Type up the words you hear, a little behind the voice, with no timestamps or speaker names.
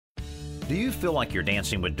Do you feel like you're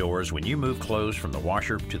dancing with doors when you move clothes from the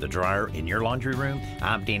washer to the dryer in your laundry room?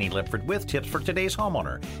 I'm Danny Lipford with tips for today's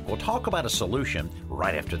homeowner. We'll talk about a solution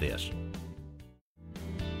right after this.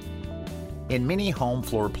 In many home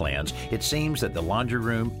floor plans, it seems that the laundry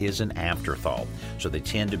room is an afterthought, so they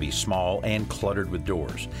tend to be small and cluttered with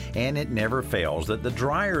doors. And it never fails that the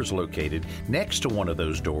dryer is located next to one of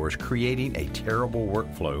those doors, creating a terrible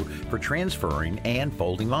workflow for transferring and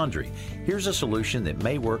folding laundry. Here's a solution that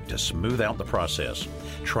may work to smooth out the process.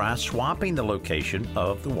 Try swapping the location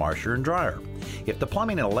of the washer and dryer. If the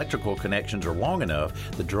plumbing and electrical connections are long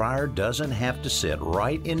enough, the dryer doesn't have to sit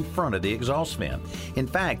right in front of the exhaust vent. In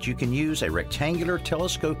fact, you can use a rectangular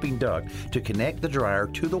telescoping duct to connect the dryer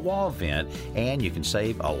to the wall vent, and you can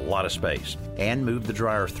save a lot of space. And move the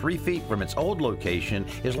dryer 3 feet from its old location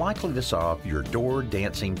is likely to solve your door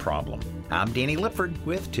dancing problem. I'm Danny Lipford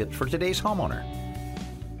with tips for today's homeowner.